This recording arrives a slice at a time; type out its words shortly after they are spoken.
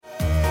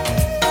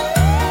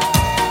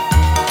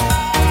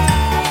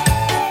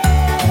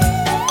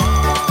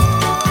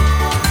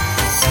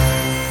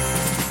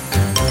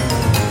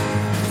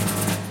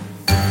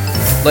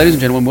Ladies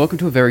and gentlemen, welcome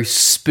to a very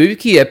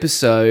spooky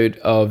episode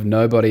of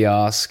Nobody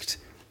Asked.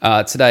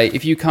 Today,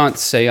 if you can't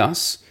see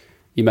us,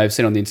 you may have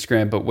seen on the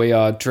Instagram, but we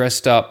are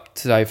dressed up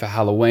today for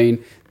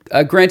Halloween.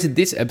 Granted,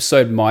 this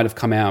episode might have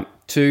come out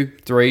 2,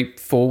 3,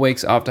 4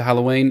 weeks after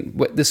Halloween.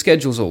 The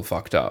schedule's all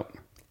fucked up.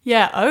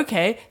 Yeah,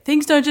 okay.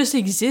 Things don't just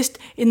exist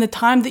in the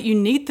time that you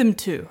need them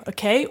to,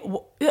 okay?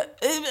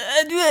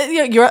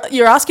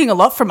 You're asking a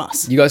lot from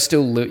us. You guys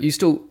still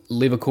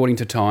live according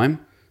to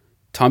time?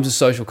 Time's a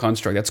social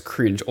construct. That's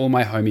cringe. All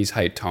my homies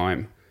hate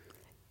time.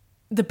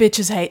 The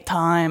bitches hate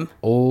time.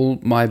 All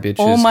my bitches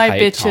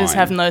Bitches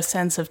have no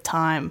sense of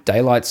time.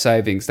 Daylight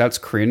savings. That's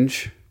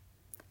cringe.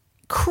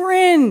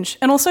 Cringe.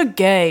 And also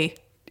gay.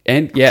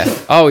 And yeah.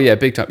 Oh yeah,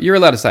 big time. You're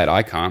allowed to say it.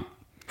 I can't.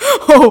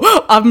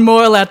 Oh, I'm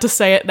more allowed to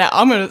say it now.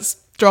 I'm going to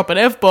drop an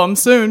F-bomb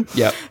soon.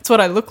 Yep. That's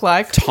what I look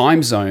like.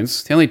 Time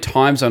zones. The only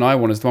time zone I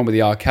want is the one with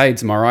the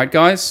arcades. Am I right,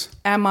 guys?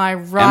 Am I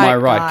right, Am I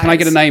right? guys? Can I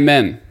get an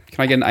amen?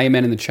 Can I get an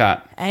amen in the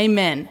chat?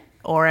 Amen.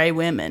 Or a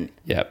women.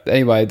 Yeah.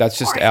 Anyway, that's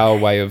just our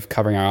way of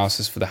covering our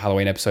asses for the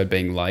Halloween episode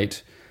being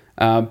late.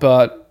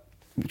 But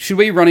should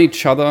we run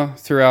each other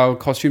through our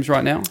costumes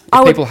right now?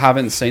 If people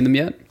haven't seen them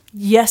yet?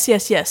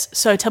 Yes.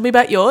 So tell me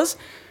about yours.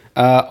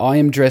 I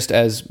am dressed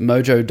as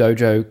Mojo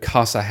Dojo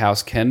Casa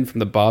House Ken from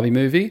the Barbie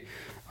movie.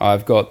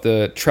 I've got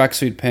the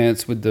tracksuit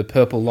pants with the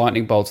purple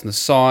lightning bolts on the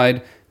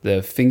side,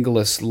 the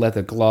fingerless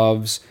leather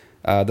gloves,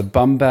 the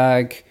bum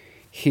bag.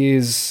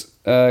 Here's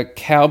a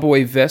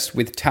cowboy vest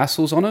with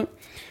tassels on it,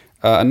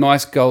 a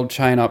nice gold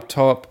chain up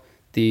top,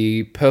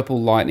 the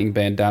purple lightning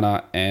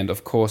bandana, and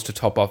of course, to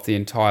top off the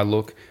entire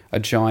look, a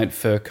giant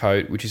fur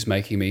coat, which is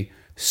making me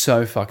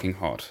so fucking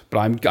hot. But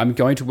I'm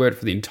going to wear it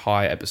for the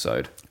entire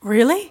episode.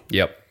 Really?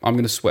 Yep, I'm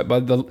going to sweat.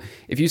 But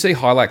if you see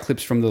highlight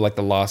clips from the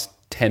last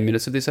 10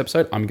 minutes of this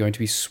episode, I'm going to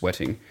be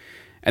sweating.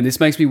 And this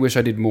makes me wish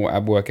I did more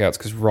ab workouts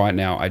because right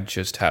now I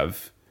just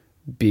have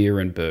beer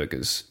and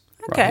burgers.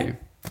 Okay. Right here.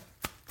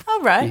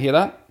 All right. You hear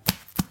that?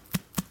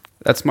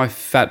 That's my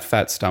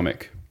fat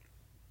stomach.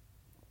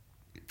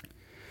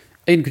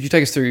 Eden, could you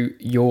take us through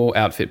your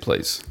outfit,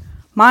 please?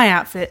 My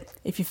outfit,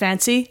 if you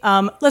fancy.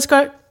 Let's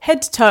go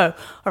head to toe,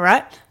 all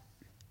right?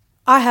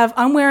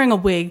 I'm wearing a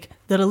wig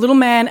that a little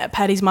man at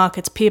Paddy's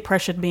Markets peer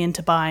pressured me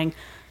into buying.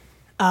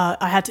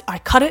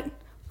 I cut it,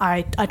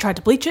 I tried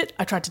to bleach it,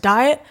 I tried to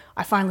dye it,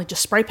 I finally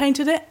just spray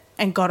painted it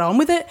and got on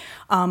with it.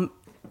 I've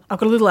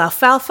got a little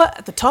alfalfa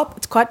at the top,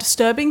 it's quite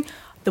disturbing.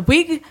 The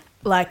wig,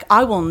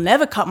 I will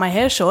never cut my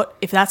hair short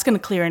if that's going to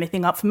clear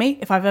anything up for me,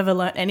 if I've ever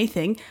learnt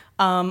anything.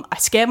 I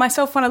scare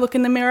myself when I look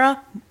in the mirror,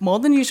 more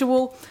than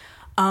usual.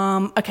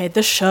 Okay,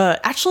 the shirt.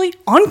 Actually,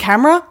 on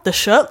camera, the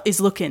shirt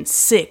is looking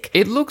sick.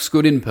 It looks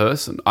good in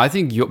person. I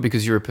think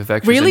because you're a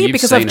perfectionist. Really?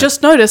 Because I've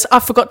just noticed I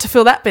forgot to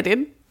fill that bit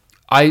in.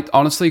 I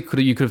honestly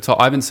you could have told.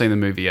 I haven't seen the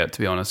movie yet, to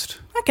be honest.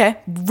 Okay,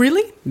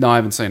 really? No, I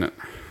haven't seen it.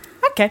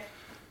 Okay.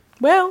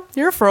 Well,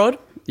 you're a fraud.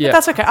 Yeah. But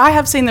that's okay. I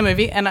have seen the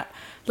movie, and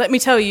let me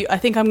tell you, I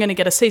think I'm going to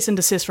get a cease and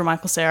desist from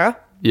Michael Cera.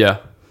 Yeah.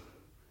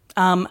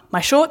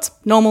 My shorts,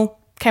 normal,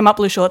 came up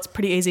blue shorts,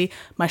 pretty easy.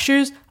 My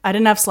shoes, I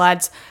didn't have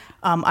slides.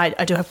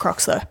 I do have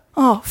Crocs though.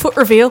 Oh, foot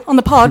reveal on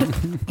the pod.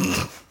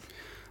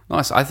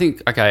 Nice. I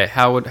think, okay,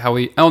 how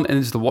we... Oh, and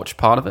is the watch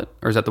part of it?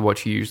 Or is that the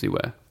watch you usually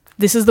wear?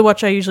 This is the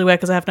watch I usually wear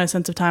because I have no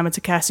sense of time. It's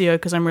a Casio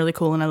because I'm really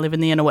cool and I live in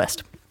the inner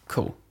west.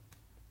 Cool.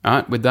 All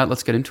right, with that,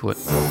 let's get into it.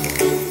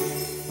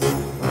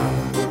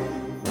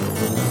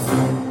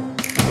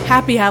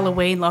 Happy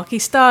Halloween, Lockie.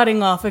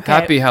 Starting off, okay.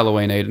 Happy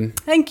Halloween, Eden.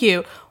 Thank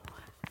you.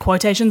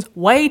 Quotations,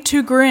 way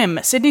too grim.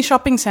 Sydney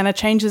Shopping Centre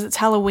changes its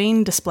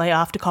Halloween display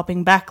after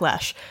copping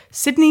backlash.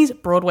 Sydney's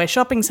Broadway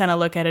Shopping Centre,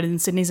 located in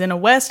Sydney's inner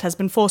west, has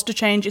been forced to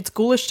change its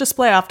ghoulish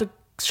display after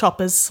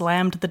shoppers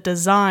slammed the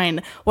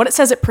design. What it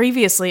says it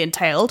previously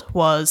entailed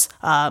was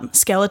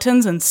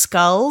skeletons and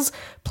skulls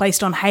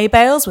placed on hay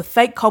bales with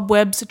fake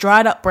cobwebs,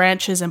 dried up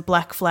branches, and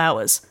black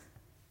flowers.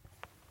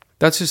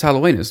 That's just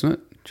Halloween, isn't it?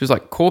 Just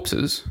like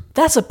corpses.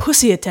 That's a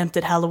pussy attempt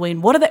at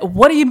Halloween. What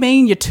do you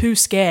mean you're too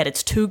scared?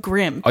 It's too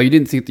grim. Oh, you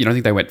don't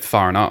think they went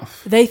far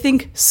enough? They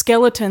think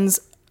skeletons...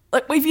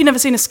 if you've never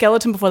seen a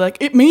skeleton before,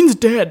 it means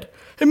dead.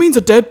 It means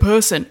a dead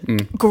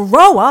person.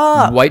 Grow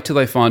up. Wait till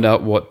they find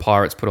out what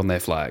pirates put on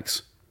their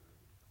flags.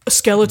 A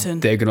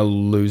skeleton. They're going to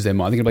lose their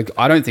mind. They're going to be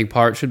like, I don't think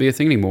pirates should be a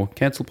thing anymore.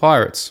 Cancel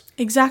pirates.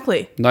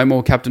 Exactly. No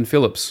more Captain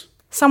Phillips.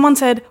 Someone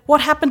said, what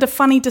happened to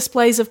funny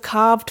displays of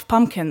carved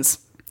pumpkins? ...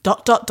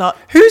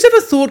 Who's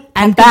ever thought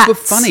And pumpkins were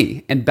bats.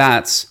 funny? And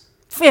bats.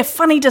 Yeah,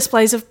 funny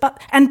displays of...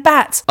 and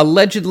bats.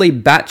 Allegedly,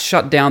 bats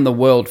shut down the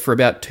world for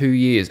about 2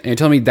 years. And you're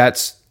telling me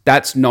that's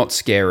not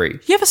scary?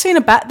 You ever seen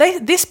a bat?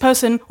 This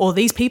person, or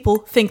these people,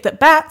 think that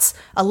bats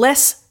are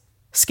less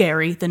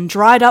scary than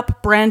dried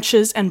up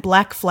branches and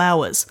black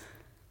flowers.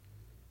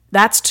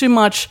 That's too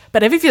much.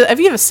 But have you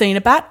ever seen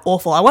a bat?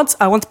 Awful. I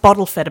once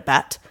bottle fed a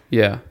bat.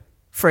 Yeah.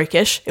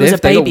 Freakish. It was a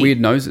They baby. got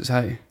weird noses,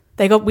 hey?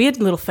 They got weird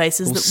little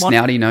faces Or that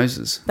snouty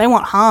noses. They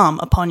want harm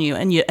upon you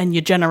and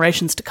your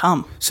generations to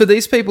come. So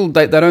these people,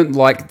 they don't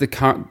like the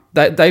current...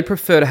 They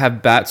prefer to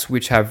have bats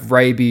which have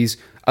rabies,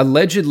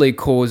 allegedly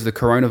cause the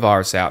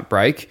coronavirus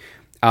outbreak,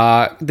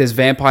 There's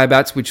vampire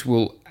bats, which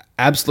will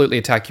absolutely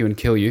attack you and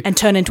kill you. And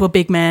turn into a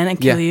big man and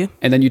kill you.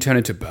 And then you turn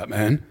into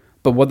Batman.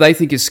 But what they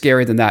think is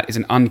scarier than that is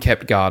an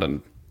unkept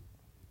garden.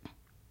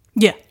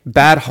 Yeah.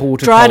 Bad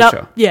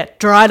horticulture.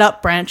 Dried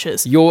up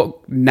branches. Your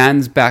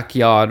nan's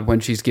backyard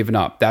when she's given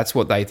up. That's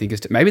what they think is...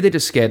 Maybe they're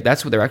just scared.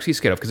 That's what they're actually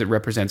scared of because it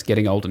represents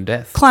getting old and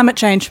death. Climate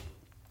change.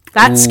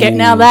 That's scary.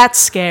 Now that's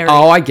scary.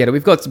 Oh, I get it.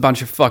 We've got a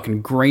bunch of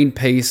fucking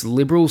Greenpeace,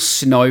 liberal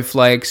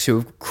snowflakes who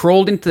have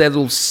crawled into their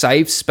little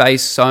safe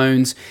space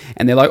zones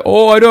and they're like,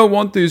 oh, I don't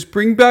want this.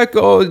 Bring back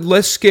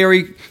less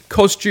scary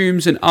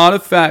costumes and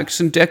artifacts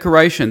and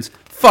decorations.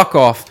 Fuck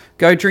off.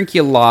 Go drink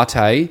your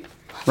latte,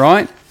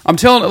 right? I'm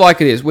telling it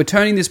like it is. We're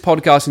turning this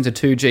podcast into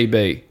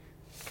 2GB.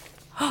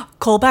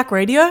 Callback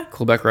radio?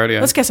 Callback radio.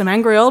 Let's get some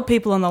angry old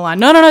people on the line.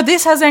 No.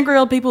 This has angry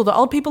old people. The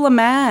old people are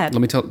mad.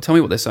 Let me tell me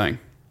what they're saying.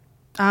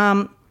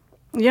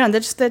 Yeah,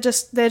 they're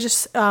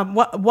just.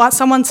 What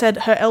someone said.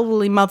 Her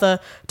elderly mother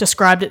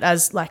described it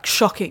as like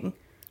shocking.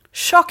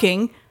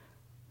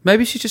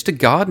 Maybe she's just a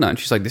gardener and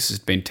she's like, this has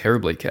been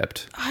terribly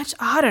kept.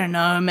 I don't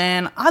know,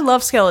 man. I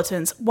love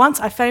skeletons. Once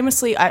I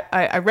famously,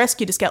 I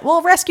rescued a skeleton.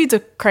 Well, rescued's a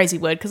crazy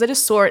word because I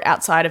just saw it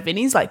outside of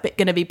Vinnie's, like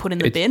going to be put in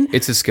the bin.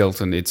 It's a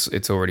skeleton.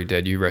 It's already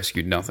dead. You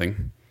rescued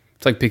nothing.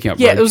 It's like picking up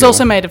Yeah, roadkill. it was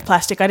also made of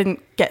plastic. I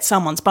didn't get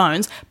someone's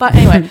bones. But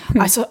anyway,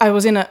 I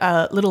was in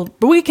a little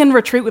weekend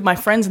retreat with my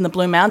friends in the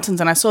Blue Mountains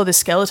and I saw this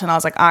skeleton. I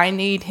was like, I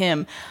need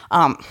him.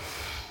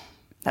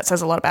 That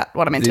says a lot about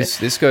what I'm into.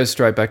 This goes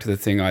straight back to the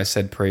thing I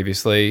said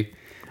previously.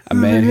 A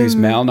man who's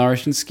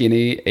malnourished and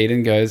skinny,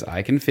 Eden goes,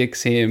 I can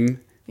fix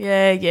him.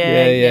 Yeah.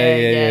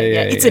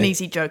 It's an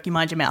easy joke. You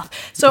mind your mouth.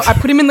 So I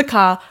put him in the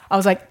car. I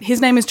was like,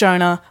 his name is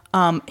Jonah.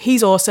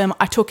 He's awesome.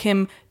 I took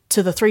him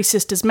to the Three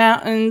Sisters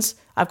Mountains.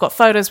 I've got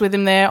photos with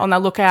him there on the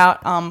lookout.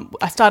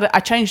 I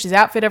changed his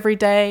outfit every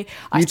day.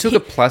 You took a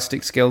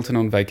plastic skeleton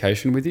on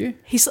vacation with you?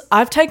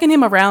 I've taken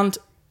him around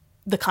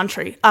the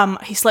country.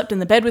 He slept in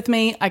the bed with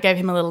me. I gave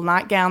him a little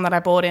nightgown that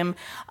I bought him.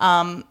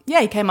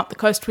 He came up the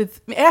coast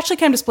with me. He actually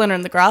came to Splinter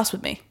in the Grass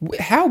with me.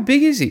 How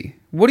big is he?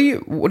 What do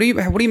you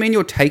mean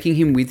you're taking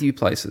him with you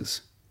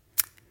places?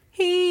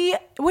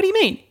 What do you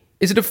mean?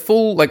 Is it a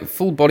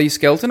full body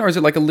skeleton or is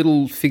it like a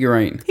little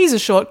figurine? He's a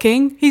short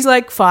king. He's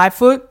like 5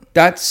 foot.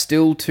 That's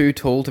still too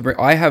tall to bring.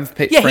 I have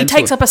friends. He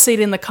takes up a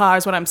seat in the car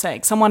is what I'm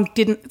saying. Someone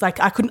didn't I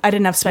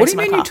didn't have space in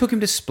my car. What do you mean you took him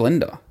to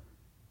Splendor?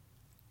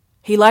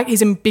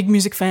 He's a big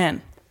music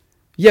fan.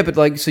 Yeah, but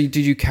so did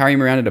you carry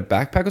him around in a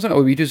backpack or something,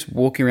 or were you just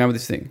walking around with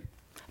this thing?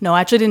 No,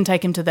 I actually didn't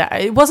take him to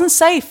that. It wasn't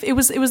safe. It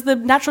was the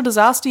natural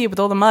disaster year with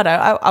all the mud.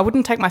 I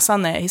wouldn't take my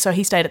son there, so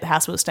he stayed at the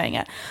house we were staying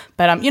at.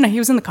 But he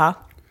was in the car.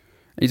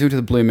 You took to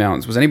the Blue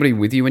Mountains. Was anybody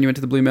with you when you went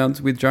to the Blue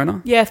Mountains with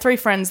Jonah? Yeah, 3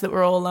 friends that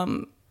were all.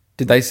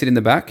 Did they sit in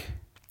the back?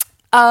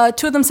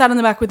 2 of them sat in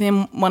the back with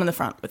him, 1 in the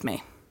front with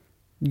me.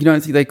 You don't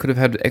think they could have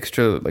had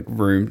extra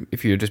room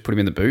if you had just put him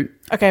in the boot?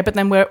 Okay, but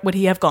then where would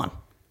he have gone?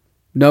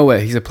 Nowhere.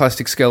 He's a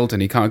plastic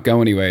skeleton. He can't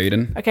go anywhere,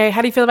 Eden. Okay,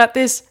 how do you feel about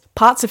this?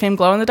 Parts of him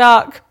glow in the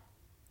dark.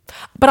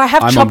 But I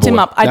have chopped him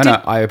up.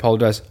 No, I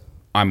apologise.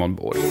 I'm on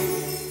board.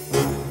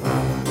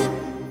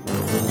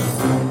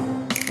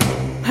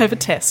 I have a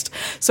test.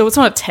 So it's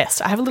not a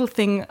test. I have a little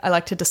thing I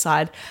like to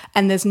decide,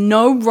 and there's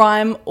no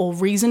rhyme or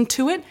reason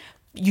to it.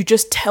 You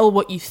just tell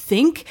what you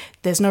think.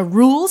 There's no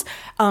rules.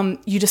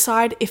 You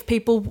decide if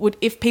people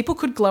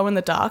could glow in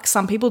the dark.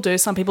 Some people do,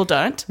 some people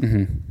don't.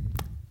 Mm-hmm.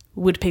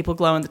 Would people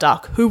glow in the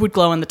dark? Who would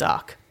glow in the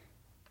dark?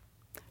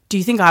 Do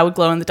you think I would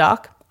glow in the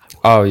dark?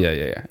 Oh,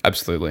 yeah.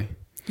 Absolutely.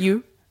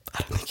 You?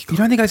 I don't think you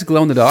don't think I could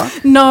glow in the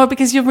dark? No,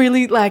 because you're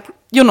really,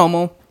 you're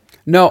normal.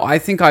 No, I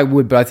think I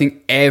would, but I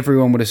think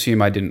everyone would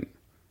assume I didn't.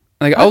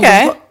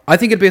 Okay. I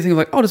think it'd be a thing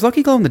of does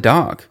Lucky glow in the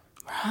dark?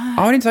 Right.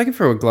 Oh, I didn't take him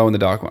for a glow in the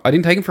dark one. I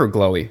didn't take him for a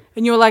glowy.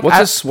 And you were like...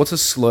 What's a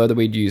slur that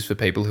we'd use for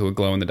people who are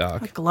glow in the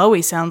dark? A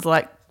glowy sounds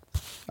like...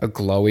 A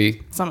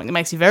glowy? Something that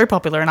makes you very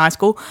popular in high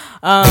school.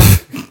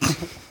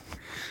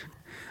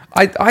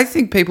 I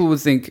think people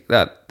would think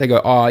that they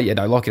go, oh, yeah,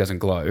 no, Lockie doesn't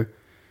glow.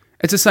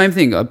 It's the same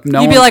thing. You'd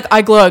be like,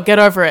 I glow, get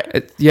over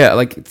it.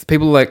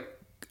 People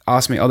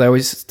ask me, they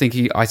always think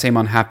I seem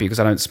unhappy because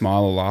I don't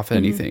smile or laugh at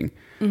anything.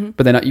 Mm-hmm.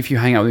 But then if you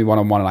hang out with me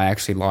one-on-one and I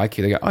actually like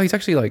you, they go, oh, he's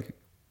actually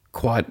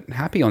quite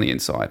happy on the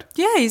inside.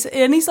 Yeah, he's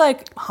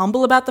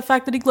humble about the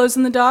fact that he glows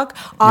in the dark.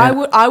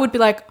 Yeah. I would be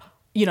like,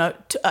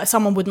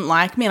 someone wouldn't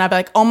like me and I'd be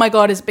like, oh my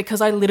God, is it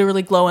because I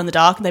literally glow in the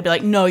dark? And they'd be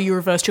like, no, you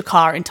reversed your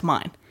car into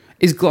mine.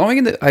 Is glowing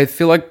in the... I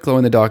feel like glow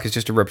in the dark is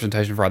just a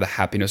representation for either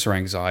happiness or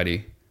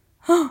anxiety.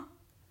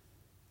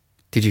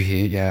 Did you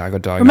hear? Yeah, I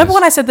got diagnosed. Remember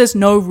when I said there's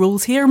no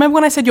rules here? Remember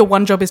when I said your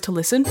one job is to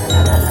listen?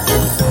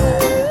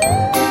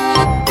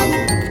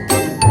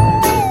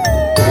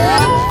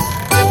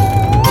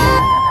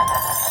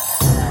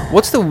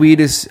 What's the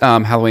weirdest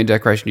Halloween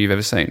decoration you've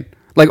ever seen?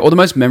 Or the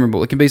most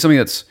memorable? It can be something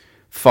that's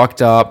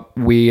fucked up,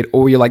 weird,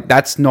 or you're like,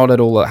 that's not at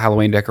all a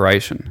Halloween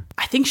decoration?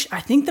 I think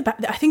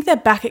they're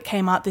back at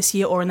Kmart this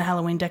year or in the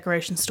Halloween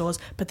decoration stores.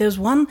 But there was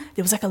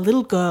like a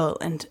little girl,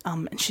 and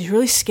she's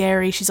really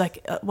scary. She's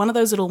like one of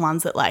those little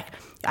ones that, like,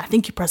 I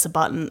think you press a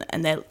button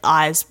and their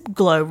eyes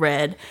glow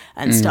red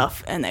and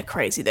stuff, and they're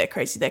crazy.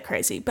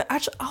 But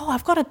actually,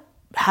 I've got a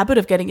habit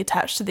of getting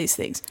attached to these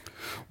things.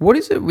 What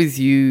is it with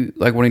you,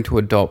 like, wanting to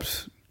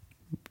adopt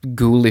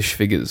ghoulish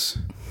figures?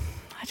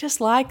 I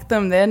just like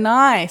them. They're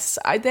nice.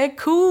 They're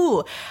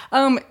cool.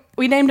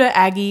 We named her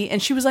Aggie,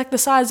 and she was like the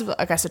size of,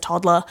 I guess, a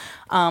toddler.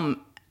 And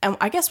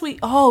I guess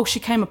she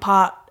came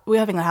apart. We were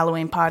having a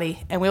Halloween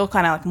party, and we all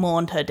kind of like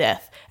mourned her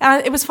death.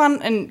 And it was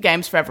fun and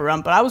games for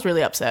everyone, but I was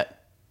really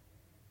upset.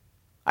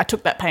 I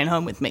took that pain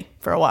home with me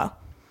for a while.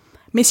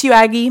 Miss you,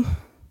 Aggie.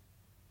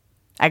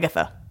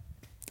 Agatha,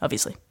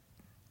 obviously.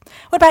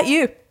 What about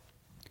you?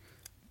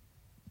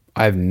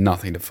 I have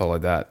nothing to follow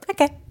that.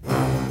 Okay.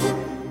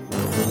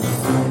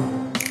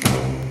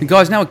 And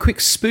guys, now a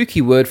quick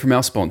spooky word from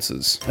our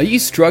sponsors. Are you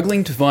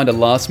struggling to find a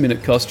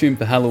last-minute costume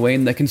for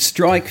Halloween that can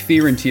strike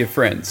fear into your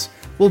friends?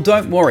 Well,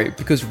 don't worry,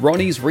 because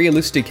Ronnie's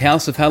Realistic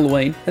House of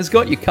Halloween has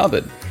got you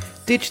covered.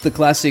 Ditch the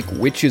classic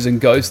witches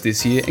and ghosts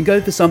this year and go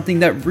for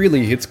something that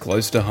really hits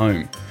close to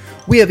home.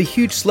 We have a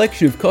huge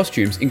selection of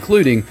costumes,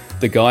 including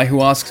the guy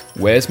who asks,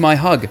 "Where's my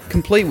hug?"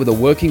 complete with a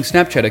working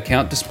Snapchat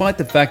account despite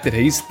the fact that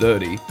he's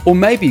 30. Or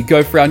maybe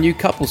go for our new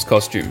couples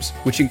costumes,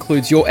 which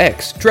includes your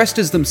ex dressed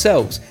as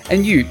themselves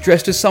and you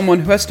dressed as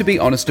someone who has to be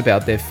honest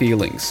about their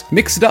feelings.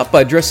 Mix it up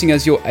by dressing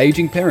as your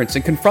aging parents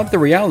and confront the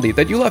reality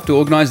that you'll have to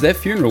organise their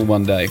funeral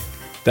one day.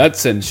 That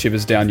sends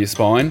shivers down your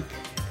spine.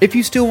 If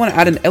you still want to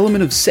add an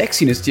element of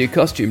sexiness to your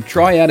costume,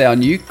 try out our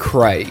new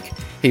Craig.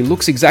 He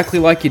looks exactly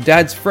like your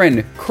dad's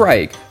friend,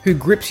 Craig, who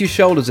grips your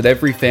shoulders at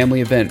every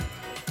family event.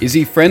 Is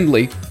he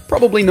friendly?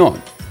 Probably not.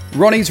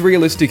 Ronnie's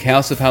Realistic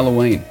House of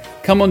Halloween.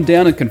 Come on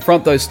down and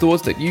confront those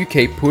thoughts that you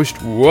keep pushed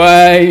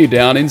way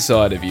down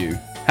inside of you.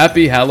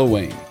 Happy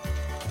Halloween.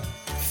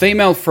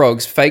 Female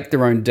frogs fake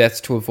their own deaths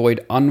to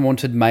avoid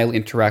unwanted male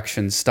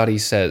interactions, study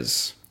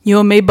says. You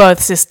and me both,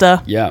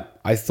 sister. Yeah,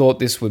 I thought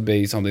this would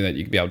be something that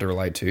you'd be able to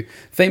relate to.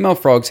 Female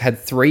frogs had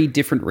 3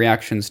 different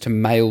reactions to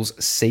males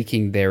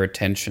seeking their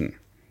attention.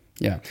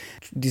 Yeah.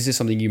 Is this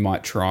something you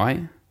might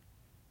try?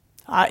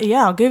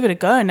 Yeah, I'll give it a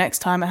go next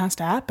time it has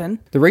to happen.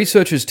 The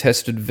researchers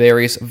tested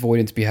various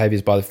avoidance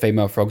behaviours by the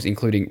female frogs,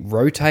 including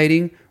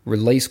rotating,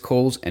 release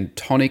calls, and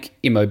tonic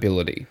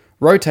immobility.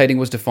 Rotating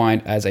was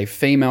defined as a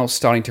female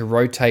starting to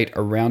rotate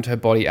around her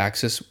body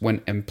axis when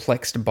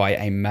amplexed by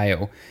a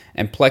male.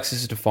 Amplexus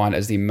is defined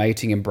as the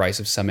mating embrace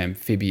of some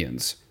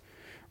amphibians.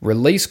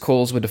 Release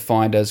calls were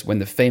defined as when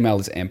the female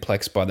is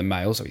amplexed by the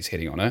male, so he's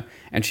hitting on her,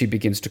 and she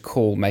begins to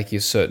call, making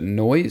a certain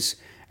noise.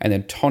 And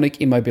then tonic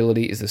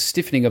immobility is the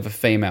stiffening of a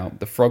female.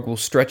 The frog will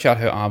stretch out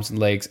her arms and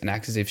legs and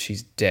act as if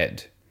she's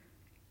dead.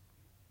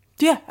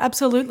 Yeah,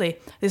 absolutely.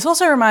 This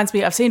also reminds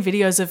me, I've seen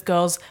videos of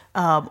girls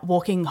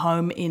walking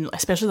home in,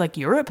 especially like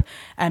Europe,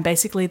 and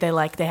basically they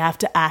have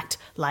to act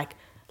like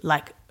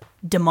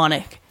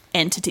demonic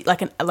entity,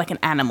 like an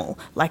animal,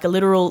 like a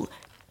literal,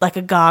 like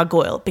a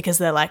gargoyle, because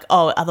they're like,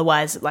 oh,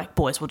 otherwise like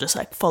boys will just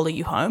like follow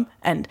you home.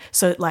 And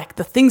so like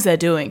the things they're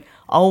doing,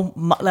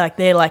 like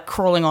they're like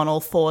crawling on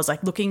all fours,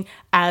 like looking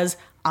as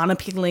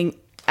unappealing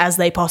as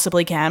they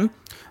possibly can.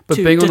 But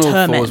being on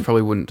all fours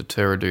probably wouldn't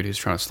deter a dude who's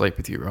trying to sleep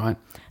with you, right?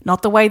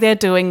 Not the way they're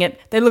doing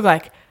it. They look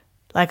like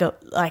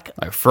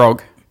a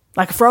frog.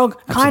 Like a frog,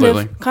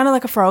 Absolutely. kind of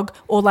like a frog,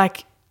 or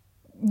like,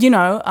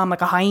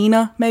 like a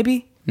hyena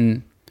maybe.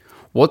 Mm.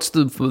 What's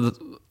the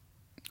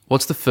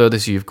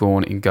furthest you've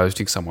gone in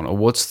ghosting someone, or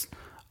what's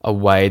a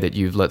way that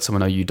you've let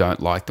someone know you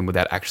don't like them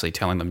without actually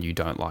telling them you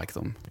don't like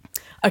them?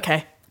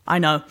 Okay, I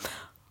know.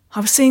 I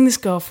was seeing this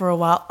girl for a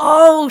while.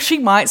 Oh, she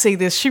might see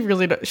this. She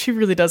really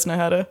does know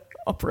how to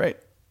operate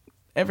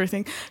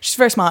everything. She's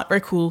very smart,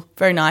 very cool,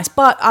 very nice.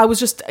 But I was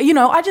just, I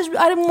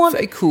didn't want...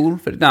 Very cool,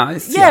 very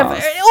nice. Yeah,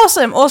 very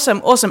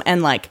awesome,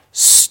 and like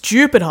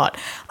stupid hot.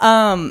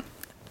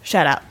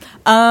 Shout out.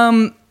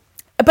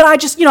 But I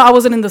just, I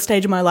wasn't in the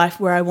stage of my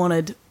life where I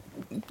wanted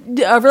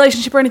a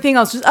relationship or anything. I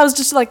was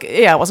just like,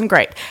 yeah, it wasn't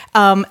great.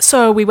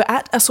 So we were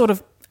at a sort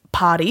of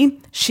party.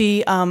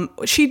 She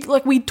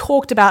like, we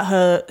talked about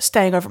her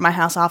staying over at my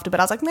house after, but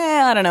I was like, nah,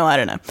 I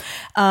don't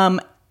know.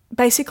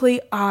 Basically,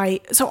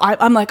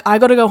 I'm like, I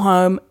got to go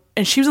home.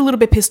 And she was a little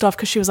bit pissed off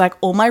because she was like,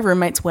 all my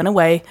roommates went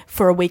away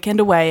for a weekend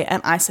away.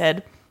 And I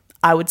said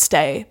I would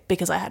stay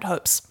because I had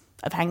hopes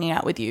of hanging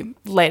out with you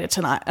later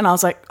tonight. And I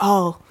was like,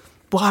 oh,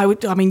 why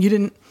would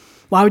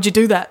you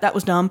do that? That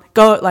was dumb.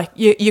 Go, like,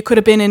 you could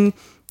have been in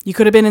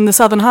the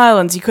Southern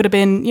Highlands. You could have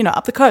been,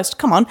 up the coast.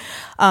 Come on.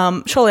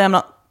 Surely I'm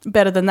not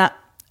better than that.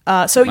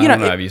 I don't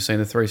know. Have you seen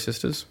The Three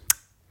Sisters?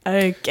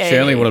 Okay. She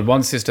only wanted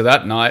one sister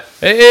that night.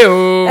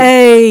 Hey-o.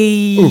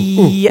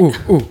 Hey.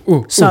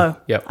 So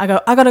yep. I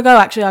gotta go.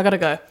 Actually, I gotta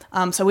go.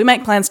 So we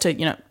make plans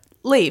to,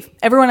 leave.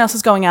 Everyone else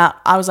is going out.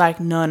 I was like,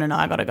 no,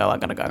 I gotta go.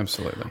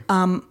 Absolutely.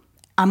 I'm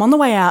on the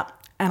way out,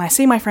 and I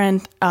see my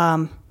friend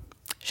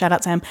Shout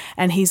out Sam.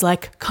 And he's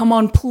like, come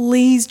on,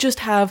 please just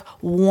have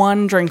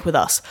one drink with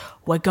us.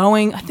 We're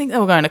going, I think they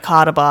were going to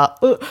Carter Bar,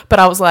 but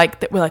I was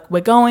like,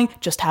 we're going,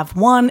 just have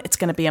one. It's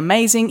going to be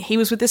amazing. He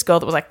was with this girl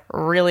that was like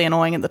really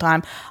annoying at the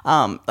time.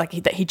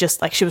 He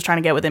just like, she was trying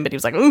to get with him, but he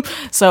was like, ooh.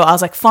 So I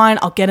was like, fine,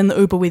 I'll get in the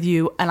Uber with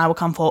you and I will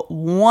come for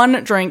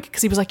one drink.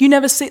 Cause he was like,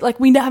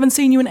 we haven't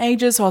seen you in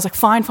ages. So I was like,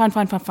 fine.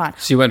 So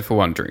you went for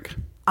one drink?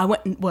 I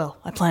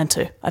plan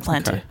to.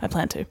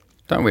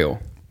 Don't we all?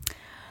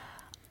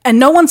 And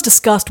no one's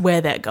discussed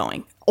where they're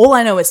going. All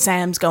I know is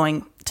Sam's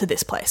going to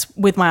this place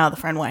with my other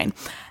friend Wayne.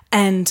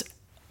 And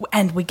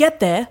we get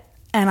there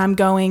and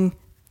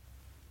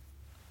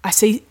I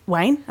see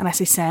Wayne and I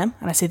see Sam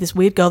and I see this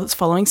weird girl that's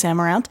following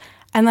Sam around.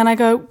 And then I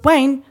go,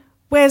 Wayne,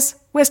 where's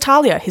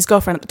Talia, his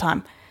girlfriend at the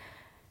time?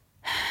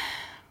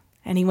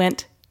 And he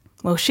went,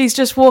 well, she's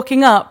just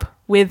walking up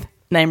with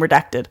name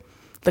redacted.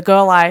 The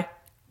girl I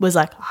was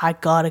like, I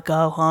gotta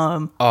go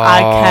home.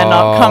 I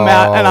cannot come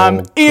out and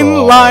I'm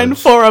in line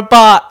for a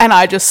bar. And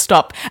I just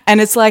stopped.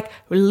 And it's like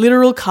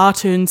literal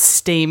cartoon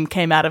steam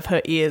came out of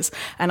her ears.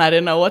 And I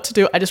didn't know what to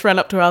do. I just ran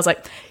up to her. I was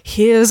like,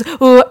 here's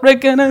what we're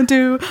gonna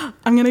do.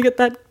 I'm gonna get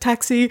that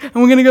taxi and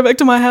we're gonna go back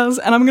to my house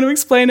and I'm gonna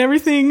explain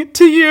everything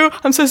to you.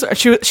 I'm so sorry.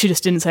 She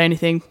just didn't say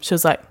anything. She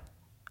was like,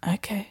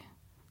 okay.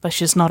 Like she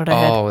just nodded her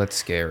head. Oh, that's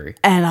scary.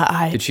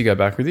 And Did she go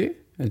back with you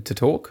to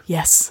talk?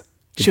 Yes.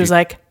 She was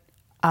like,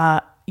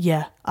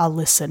 yeah, I'll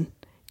listen.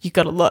 You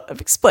got a lot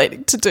of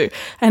explaining to do.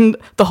 And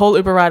the whole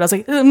Uber ride, I was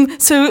like,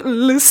 so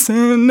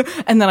listen.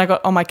 And then I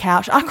got on my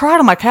couch. I cried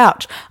on my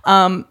couch.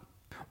 Well,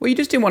 you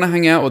just didn't want to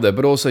hang out with her,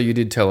 but also you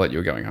did tell her you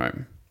were going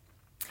home.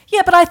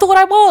 Yeah, but I thought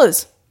I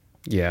was.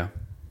 Yeah.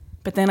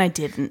 But then I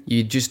didn't.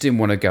 You just didn't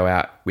want to go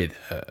out with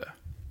her.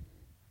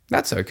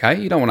 That's okay.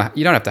 You don't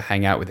have to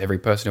hang out with every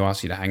person who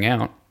asks you to hang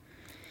out.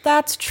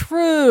 That's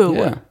true.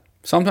 Yeah.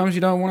 Sometimes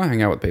you don't want to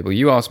hang out with people.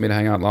 You asked me to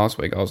hang out last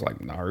week. I was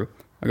like, no.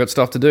 I got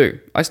stuff to do.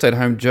 I stayed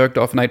home, jerked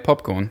off, and ate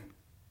popcorn.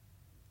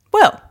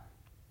 Well.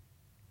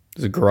 It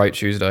was a great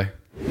Tuesday.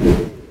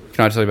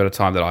 Can I tell you about a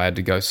time that I had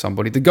to ghost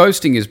somebody? The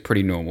ghosting is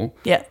pretty normal.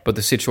 Yeah. But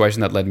the situation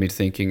that led me to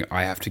thinking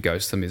I have to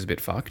ghost them is a bit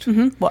fucked.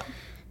 Mm-hmm. What?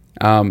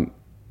 So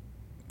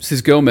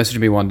this girl messaged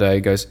me one day,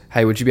 goes,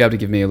 hey, would you be able to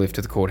give me a lift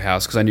to the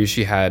courthouse? Because I knew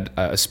she had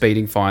a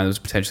speeding fine that was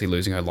potentially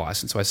losing her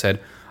license. So I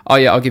said, oh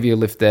yeah, I'll give you a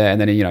lift there.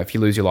 And then, if you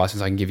lose your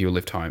license, I can give you a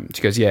lift home.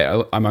 She goes,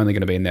 yeah, I'm only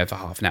going to be in there for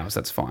half an hour,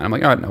 so that's fine. I'm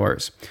like, all right, no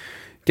worries.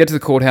 Get to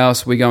the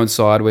courthouse, we go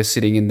inside, we're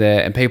sitting in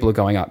there, and people are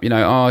going up,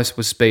 I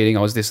was speeding,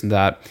 I was this and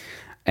that.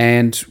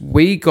 And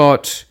we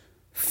got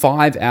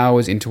 5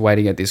 hours into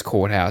waiting at this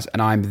courthouse, and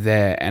I'm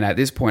there. And at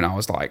this point, I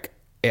was like,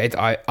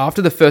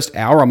 after the first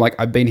hour, I'm like,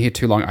 I've been here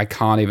too long, I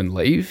can't even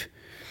leave.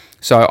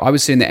 So I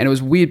was sitting there, and it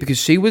was weird because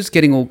she was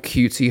getting all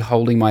cutesy,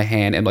 holding my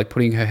hand and like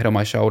putting her head on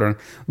my shoulder. And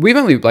we've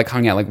only like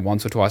hung out like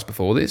once or twice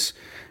before this.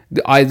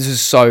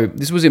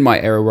 This was in my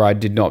era where I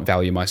did not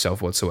value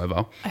myself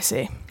whatsoever. I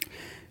see.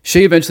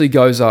 She eventually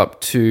goes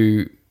up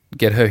to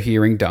get her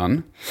hearing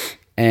done,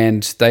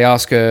 and they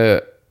ask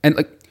her, and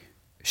like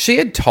she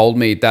had told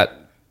me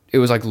that it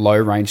was like low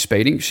range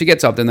speeding. She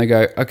gets up, then they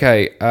go,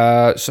 okay,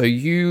 so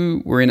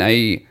you were in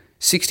a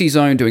 60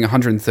 zone doing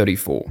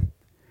 134,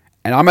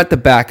 and I'm at the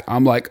back.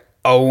 I'm like,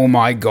 oh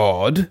my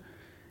god!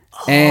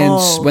 And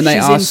when they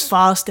she's in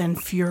Fast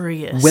and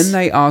Furious. When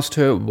they asked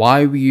her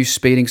why were you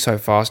speeding so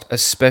fast,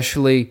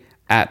 especially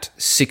at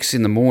 6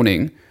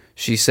 a.m,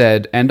 she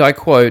said, and I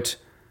quote,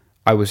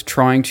 I was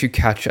trying to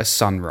catch a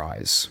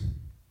sunrise.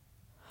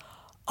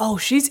 Oh,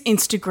 she's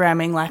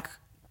Instagramming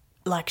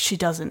like she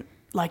doesn't,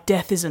 like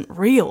death isn't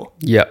real.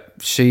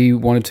 Yep. She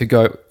wanted to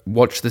go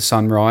watch the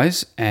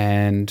sunrise,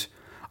 and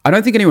I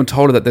don't think anyone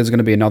told her that there's going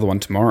to be another one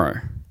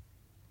tomorrow.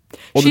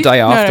 Or the day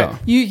after. No,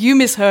 you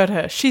misheard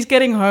her. She's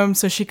getting home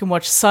so she can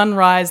watch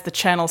Sunrise, the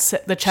channel,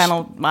 I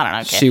don't know.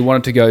 Okay. She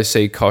wanted to go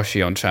see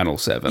Koshi on Channel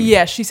 7.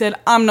 Yeah, she said,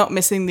 I'm not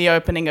missing the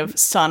opening of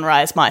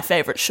Sunrise, my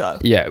favourite show.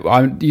 Yeah,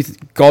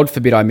 God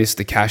forbid I miss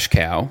the cash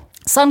cow.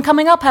 Sun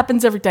coming up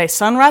happens every day.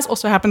 Sunrise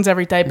also happens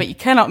every day, but you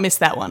cannot miss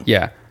that one.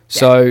 Yeah.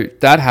 So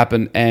that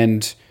happened,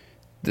 and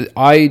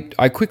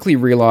I quickly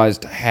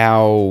realised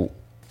how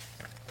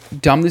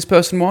dumb this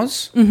person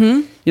was.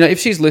 Mm-hmm. If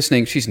she's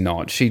listening, she's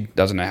not. She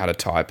doesn't know how to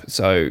type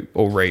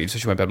or read, so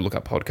she won't be able to look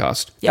up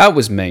podcast. Yep. That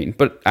was mean,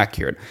 but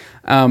accurate.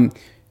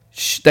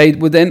 They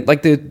would then,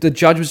 like the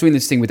judge was doing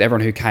this thing with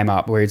everyone who came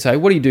up where he'd say,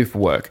 what do you do for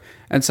work?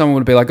 And someone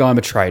would be like, oh, I'm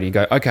a tradie. You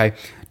go, okay,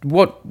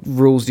 what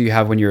rules do you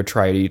have when you're a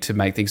tradie to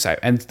make things safe?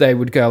 And they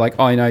would go like,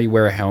 oh, you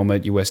wear a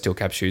helmet, you wear steel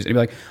cap shoes. And you'd be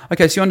like,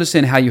 okay, so you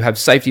understand how you have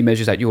safety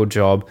measures at your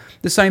job.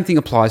 The same thing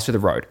applies to the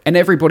road. And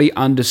everybody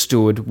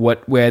understood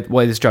where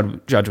this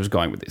judge was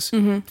going with this.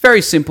 Mm-hmm.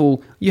 Very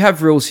simple. You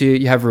have rules here,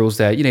 you have rules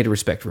there. You need to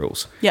respect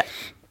rules. Yeah.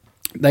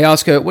 They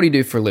ask her, what do you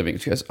do for a living?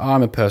 She goes, oh,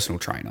 I'm a personal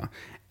trainer.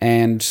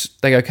 And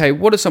they go, okay,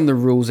 what are some of the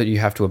rules that you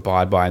have to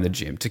abide by in the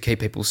gym to keep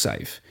people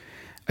safe?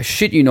 I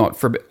shit you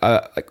not,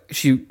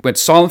 she went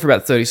silent for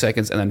about 30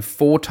 seconds and then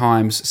 4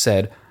 times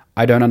said,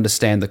 I don't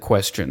understand the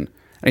question.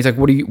 And he's like,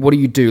 what do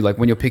you do? Like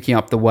when you're picking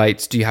up the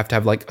weights, do you have to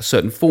have like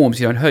certain forms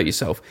so you don't hurt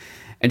yourself?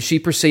 and she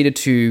proceeded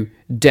to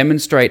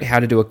demonstrate how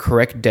to do a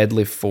correct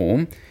deadlift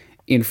form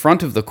in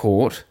front of the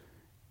court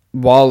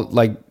while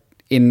like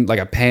in like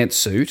a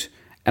pantsuit.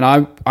 And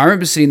I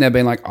remember sitting there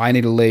being like, I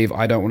need to leave.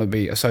 I don't want to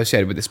be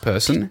associated with this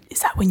person.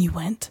 Is that when you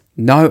went?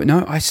 No,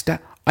 I stayed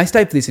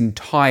for this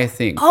entire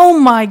thing. Oh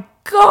my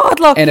God,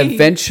 Lockie. And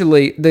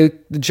eventually the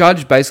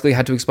judge basically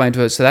had to explain to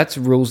her, so that's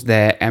rules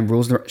there and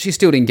rules there. She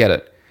still didn't get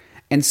it.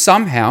 And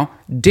somehow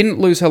didn't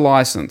lose her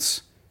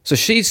license. So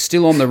she's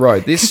still on the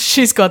road.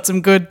 She's got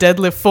some good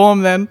deadlift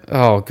form then.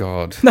 Oh,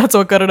 God. That's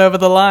what got it over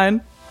the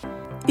line.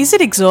 Is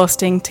it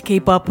exhausting to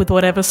keep up with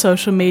whatever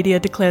social media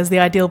declares the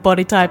ideal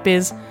body type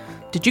is?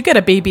 Did you get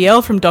a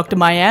BBL from Dr.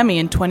 Miami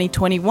in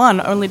 2021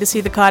 only to see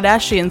the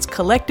Kardashians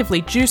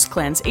collectively juice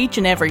cleanse each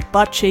and every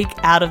butt cheek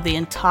out of the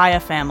entire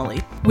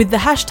family? With the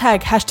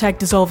hashtag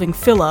dissolving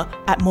filler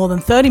at more than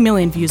 30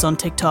 million views on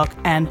TikTok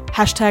and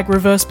hashtag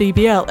reverse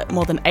BBL at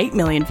more than 8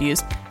 million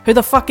views, who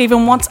the fuck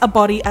even wants a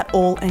body at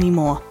all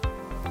anymore?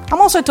 I'm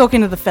also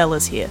talking to the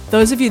fellas here.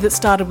 Those of you that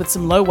started with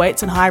some low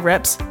weights and high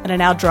reps and are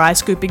now dry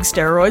scooping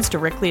steroids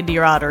directly into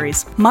your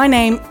arteries. My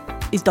name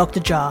is Dr.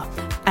 Jar,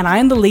 and I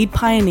am the lead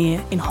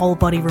pioneer in whole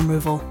body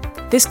removal.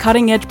 This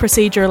cutting edge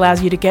procedure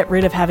allows you to get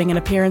rid of having an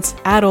appearance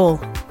at all.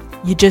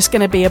 You're just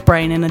going to be a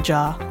brain in a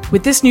jar.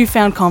 With this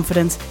newfound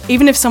confidence,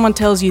 even if someone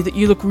tells you that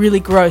you look really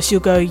gross,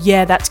 you'll go,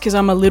 yeah, that's because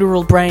I'm a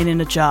literal brain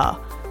in a jar.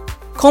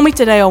 Call me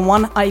today on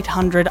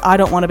 1-800 I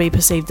don't want to be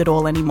perceived at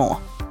all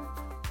anymore.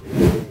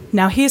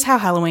 Now here's how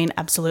Halloween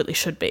absolutely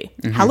should be.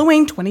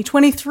 Halloween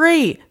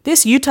 2023.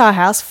 This Utah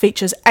house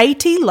features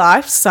 80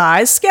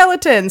 life-size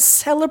skeletons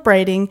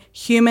celebrating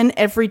human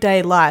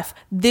everyday life.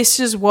 This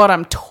is what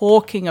I'm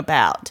talking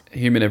about.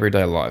 Human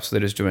everyday life. So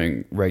they're just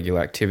doing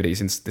regular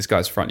activities in this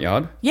guy's front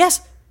yard?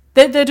 Yes.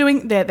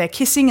 They're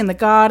kissing in the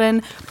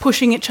garden,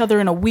 pushing each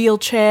other in a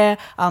wheelchair.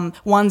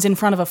 One's in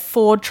front of a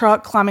Ford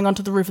truck, climbing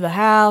onto the roof of the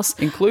house.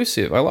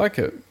 Inclusive. I like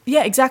it.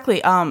 Yeah,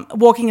 exactly.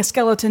 Walking a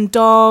skeleton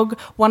dog.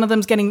 One of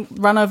them's getting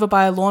run over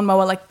by a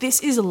lawnmower. Like, this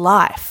is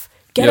life.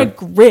 Get a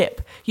grip,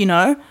 you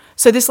know?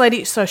 So this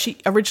lady, she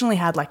originally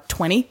had like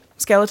 20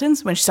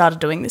 skeletons when she started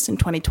doing this in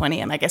 2020,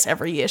 and I guess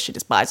every year she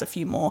just buys a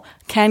few more.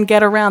 Can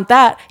get around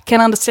that.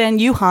 Can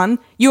understand you, hun.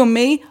 You and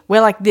me,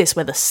 we're like this.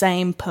 We're the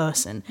same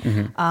person.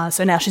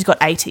 So now she's got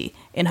 80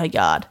 in her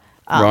yard.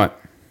 Right.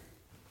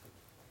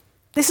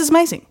 This is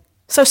amazing.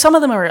 So some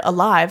of them are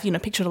alive,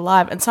 pictured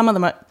alive, and some of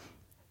them are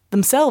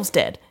themselves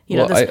dead.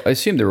 I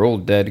assume they're all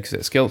dead because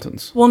they're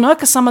skeletons. Well, no,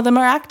 because some of them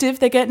are active.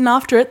 They're getting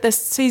after it. They're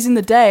seizing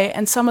the day,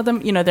 and some of them,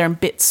 they're in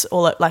bits,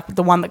 or like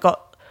the one that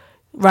got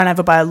run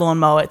over by a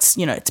lawnmower, its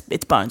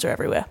bones are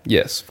everywhere.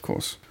 Yes, of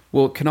course.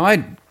 Well, can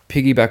I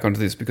piggyback onto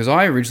this? Because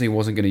I originally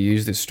wasn't going to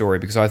use this story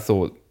because I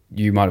thought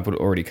you might have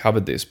already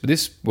covered this, but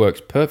this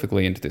works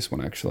perfectly into this one,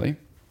 actually.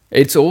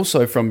 It's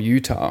also from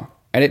Utah,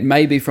 and it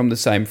may be from the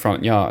same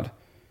front yard.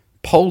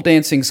 Pole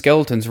dancing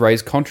skeletons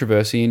raise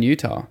controversy in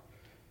Utah.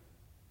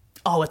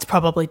 Oh, it's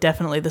probably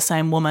definitely the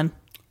same woman.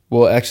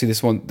 Well, actually,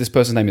 this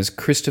person's name is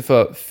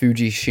Christopher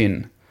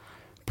Fujishin.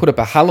 Put up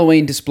a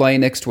Halloween display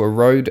next to a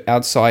road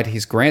outside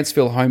his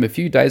Grantsville home a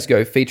few days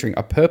ago featuring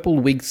a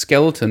purple-wigged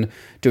skeleton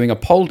doing a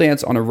pole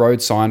dance on a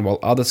road sign while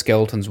other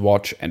skeletons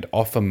watch and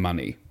offer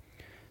money.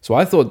 So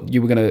I thought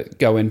you were going to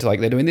go into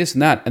like they're doing this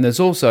and that, and there's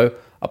also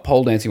a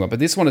pole dancing one, but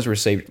this one has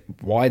received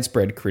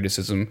widespread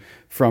criticism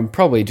from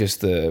probably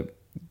just the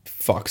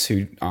fucks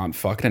who aren't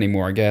fucked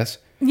anymore, I guess.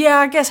 Yeah,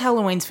 I guess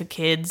Halloween's for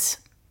kids,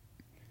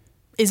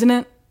 isn't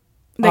it?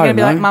 They're going to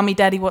be like, Mummy,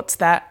 Daddy, what's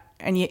that?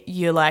 And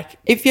you're like,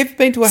 if you've ever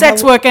been to a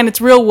sex work and it's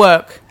real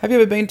work. Have you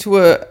ever been to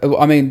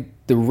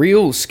the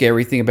real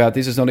scary thing about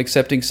this is not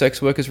accepting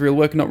sex work as real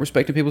work and not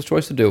respecting people's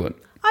choice to do it.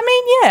 I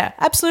mean, yeah,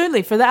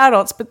 absolutely, for the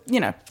adults, but,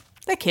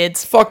 they're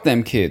kids. Fuck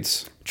them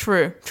kids.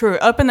 True.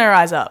 Open their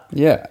eyes up.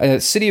 Yeah.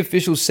 City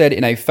officials said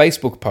in a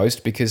Facebook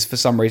post, because for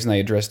some reason they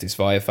addressed this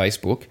via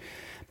Facebook,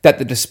 that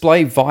the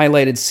display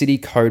violated city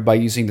code by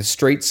using the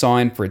street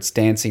sign for its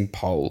dancing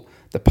pole.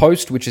 The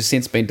post, which has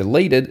since been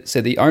deleted,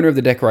 said the owner of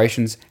the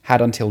decorations had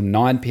until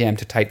 9 p.m.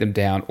 to take them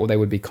down or they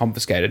would be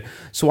confiscated.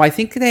 So I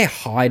think they're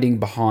hiding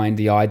behind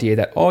the idea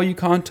that, you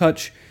can't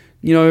touch,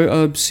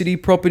 city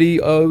property,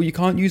 you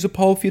can't use a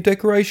pole for your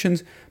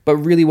decorations. But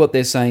really what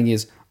they're saying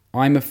is,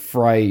 I'm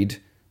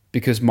afraid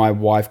because my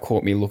wife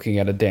caught me looking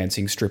at a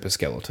dancing stripper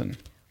skeleton.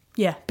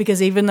 Yeah,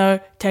 because even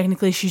though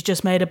technically she's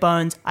just made of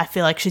bones, I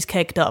feel like she's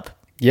caked up.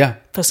 Yeah.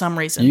 For some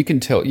reason. You can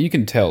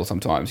tell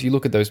sometimes. You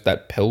look at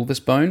that pelvis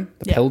bone,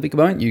 pelvic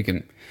bone, you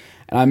can.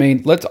 And I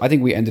mean, I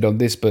think we ended on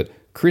this, but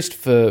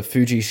Christopher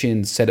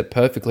Fujishin said it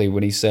perfectly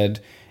when he said,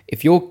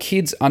 if your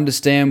kids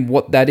understand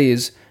what that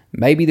is,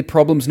 maybe the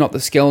problem's not the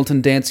skeleton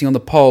dancing on the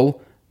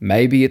pole,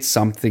 maybe it's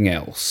something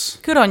else.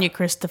 Good on you,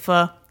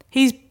 Christopher.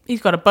 He's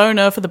got a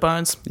boner for the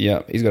bones.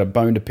 Yeah, he's got a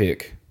bone to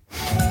pick.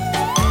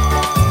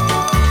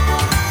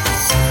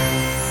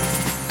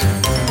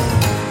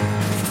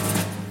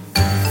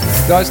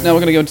 Guys, now we're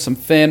going to go into some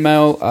fan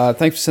mail.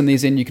 Thanks for sending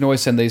these in. You can always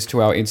send these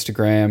to our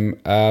Instagram.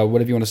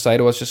 Whatever you want to say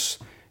to us,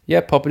 just, Yeah,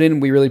 pop it in.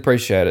 We really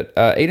appreciate it.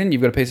 Eden,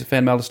 you've got a piece of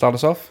fan mail to start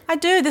us off? I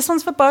do. This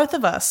one's for both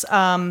of us.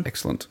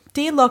 Excellent.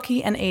 Dear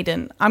Lockie and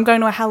Eden, I'm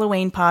going to a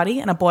Halloween party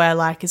and a boy I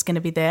like is going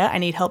to be there. I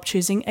need help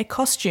choosing a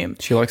costume.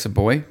 She likes a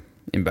boy?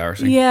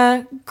 Embarrassing.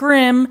 Yeah,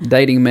 grim.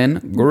 Dating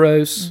men?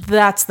 Gross.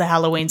 That's the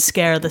Halloween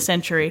scare of the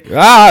century.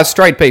 Ah,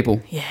 straight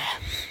people. Yeah.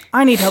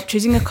 I need help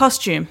choosing a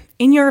costume.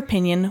 In your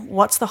opinion,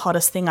 what's the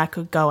hottest thing I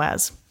could go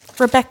as?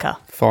 Rebecca.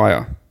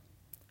 Fire.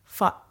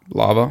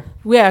 Lava.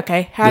 Yeah,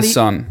 okay. The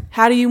sun.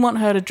 How do you want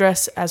her to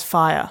dress as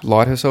fire?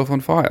 Light herself on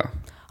fire.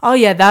 Oh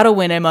yeah, that'll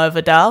win him over,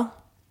 Dal.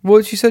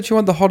 Well, she said she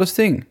wanted the hottest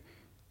thing.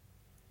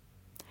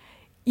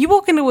 You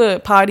walk into a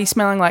party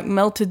smelling like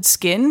melted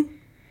skin,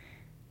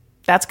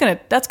 that's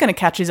gonna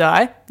catch his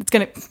eye. It's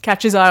gonna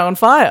catch his eye on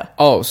fire.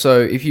 Oh, so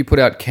if you put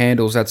out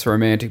candles, that's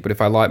romantic, but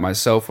if I light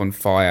myself on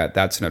fire,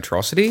 that's an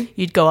atrocity?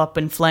 You'd go up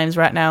in flames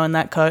right now in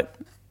that coat.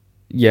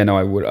 Yeah, no,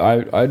 I would.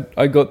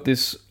 I got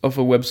this off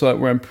a website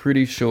where I'm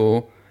pretty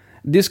sure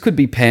this could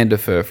be panda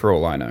fur for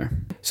all I know.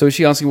 So is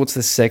she asking what's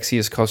the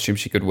sexiest costume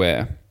she could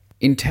wear?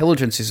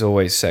 Intelligence is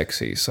always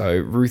sexy, so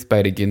Ruth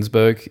Bader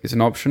Ginsburg is an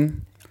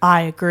option.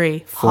 I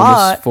agree.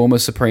 Hot. Former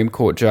Supreme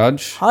Court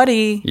judge.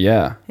 Hottie.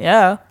 Yeah.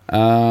 Yeah.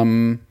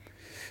 Who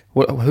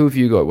have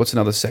you got? What's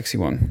another sexy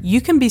one?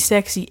 You can be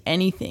sexy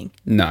anything.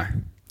 No.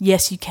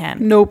 Yes, you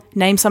can. Nope.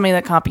 Name something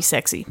that can't be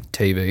sexy.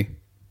 TV.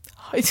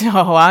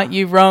 Oh, aren't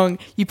you wrong?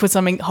 You put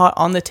something hot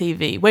on the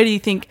TV. Where do you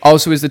think... Oh,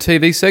 so is the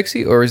TV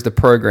sexy or is the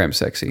program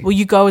sexy? Well,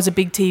 you go as a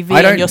big TV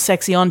and you're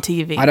sexy on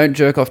TV. I don't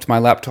jerk off to my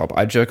laptop.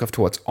 I jerk off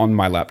to what's on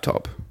my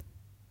laptop.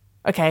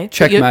 Okay.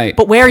 Checkmate.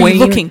 But where are you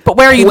looking? But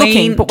where are you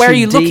looking? But where are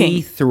you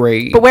looking?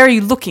 D3. But where are you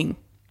looking?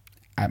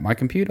 At my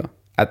computer.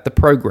 At the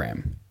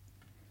program.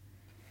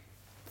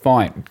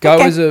 Fine. Go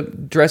Okay.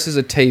 dress as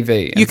a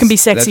TV. You can be that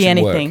sexy should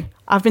anything. work.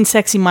 I've been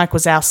sexy Mike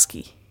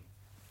Wazowski.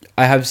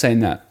 I have seen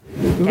that.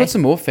 We've got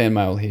some more fan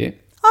mail here.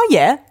 Oh,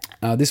 yeah.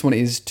 This one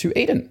is to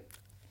Eden.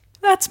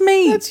 That's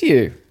me. That's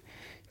you.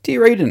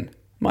 Dear Eden,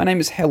 my name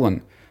is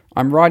Helen.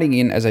 I'm writing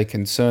in as a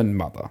concerned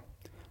mother.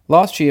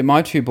 Last year,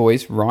 my two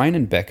boys, Ryan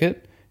and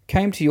Beckett,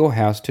 came to your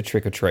house to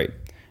trick-or-treat.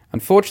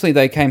 Unfortunately,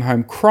 they came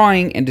home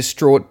crying and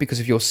distraught because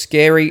of your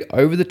scary,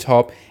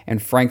 over-the-top,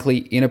 and frankly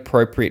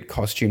inappropriate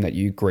costume that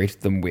you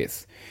greeted them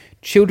with.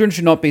 Children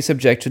should not be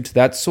subjected to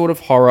that sort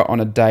of horror on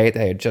a day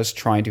they are just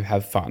trying to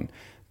have fun.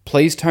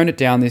 Please tone it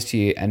down this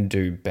year and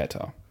do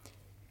better.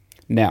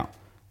 Now,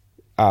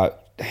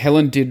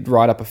 Helen did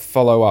write up a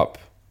follow-up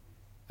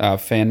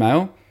fan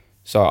mail.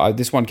 So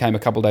this one came a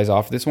couple of days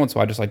after this one,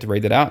 so I'd just like to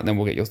read that out and then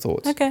we'll get your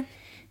thoughts. Okay.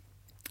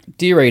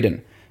 Dear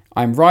Eden,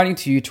 I'm writing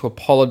to you to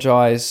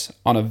apologise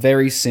on a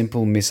very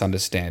simple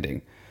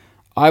misunderstanding.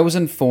 I was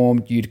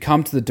informed you'd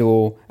come to the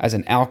door as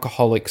an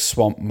alcoholic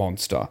swamp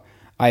monster.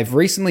 I have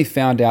recently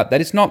found out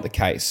that it's not the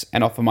case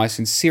and offer my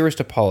sincerest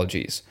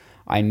apologies.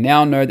 I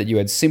now know that you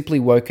had simply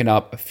woken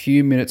up a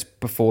few minutes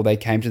before they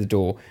came to the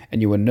door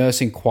and you were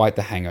nursing quite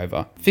the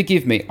hangover.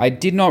 Forgive me, I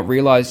did not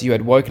realise you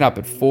had woken up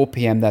at 4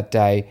 p.m. that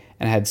day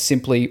and had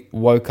simply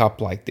woke up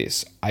like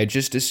this. I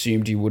just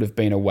assumed you would have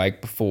been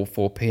awake before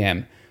 4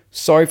 p.m.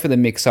 Sorry for the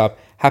mix-up,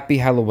 happy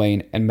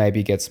Halloween, and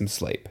maybe get some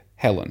sleep.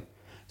 Helen.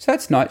 So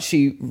that's nice.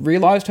 She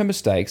realised her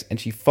mistakes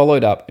and she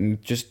followed up and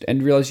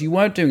realised you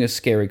weren't doing a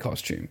scary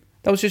costume.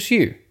 That was just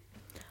you.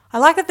 I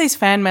like that these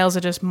fan mails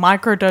are just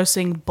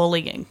microdosing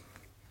bullying.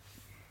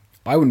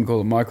 I wouldn't call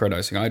it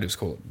microdosing, I just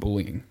call it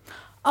bullying.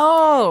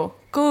 Oh,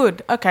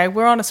 good. Okay,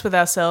 we're honest with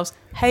ourselves.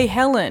 Hey,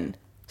 Helen,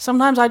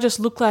 sometimes I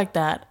just look like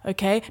that,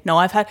 okay?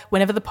 No,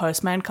 whenever the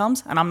postman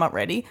comes and I'm not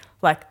ready,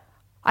 I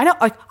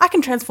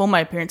can transform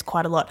my appearance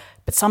quite a lot,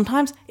 but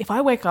sometimes if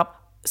I wake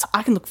up,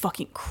 I can look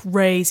fucking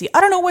crazy.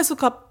 I don't always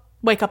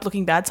wake up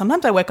looking bad.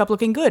 Sometimes I wake up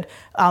looking good.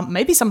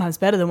 Maybe sometimes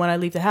better than when I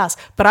leave the house,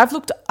 but I've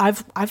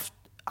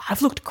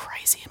looked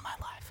crazy in my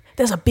life.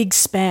 There's a big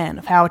span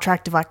of how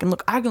attractive I can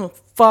look. I can look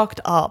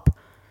fucked up.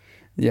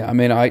 Yeah, I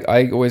mean,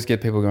 I always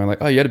get people going like,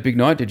 oh, you had a big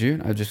night, did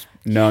you? I just,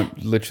 no,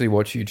 literally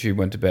watch YouTube,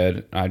 went to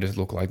bed, I just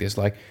look like this.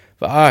 Like,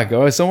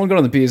 guys, someone got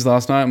on the beers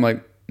last night. I'm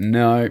like,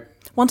 no.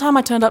 One time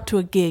I turned up to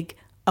a gig.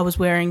 I was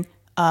wearing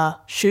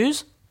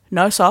shoes,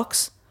 no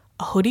socks,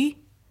 a hoodie,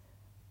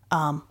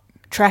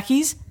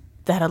 trackies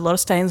that had a lot of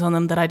stains on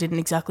them that I didn't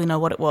exactly know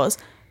what it was.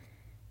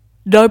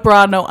 No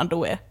bra, no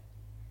underwear.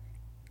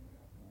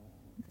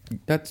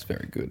 That's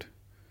very good.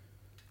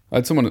 I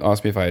had someone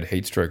ask me if I had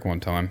heat stroke one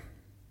time.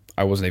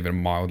 I wasn't even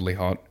mildly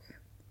hot.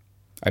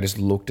 I just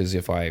looked as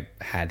if I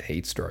had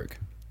heat stroke.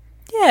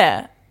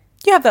 Yeah.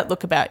 You have that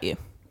look about you.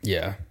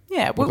 Yeah.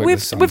 Yeah, Look like we've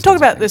the sun talked says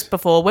about things. this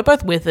before. We're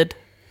both withered.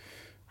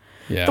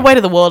 Yeah. The weight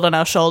of the world on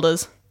our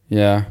shoulders.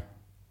 Yeah.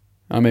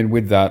 I mean,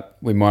 with that,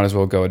 we might as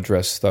well go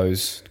address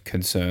those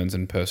concerns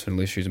and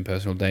personal issues and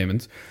personal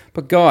demons.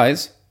 But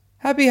guys,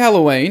 happy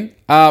Halloween.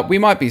 We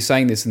might be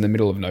saying this in the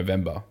middle of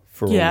November,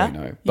 for all we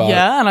know. But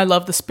yeah, and I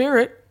love the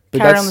spirit. But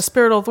Carry that's- on the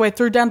spirit all the way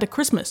through down to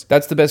Christmas.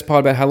 that's the best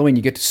part about Halloween.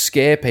 You get to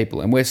scare people,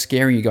 and we're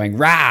scaring you going,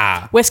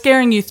 rah! We're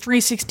scaring you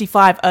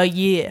 365 a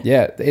year.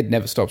 Yeah, it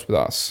never stops with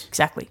us.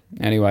 Exactly.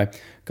 Anyway,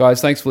 Guys,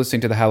 thanks for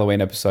listening to the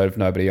Halloween episode of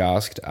Nobody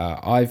Asked.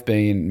 I've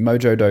been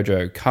Mojo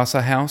Dojo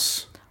Casa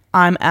House.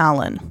 I'm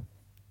Alan.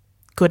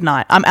 Good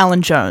night. I'm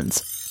Alan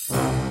Jones.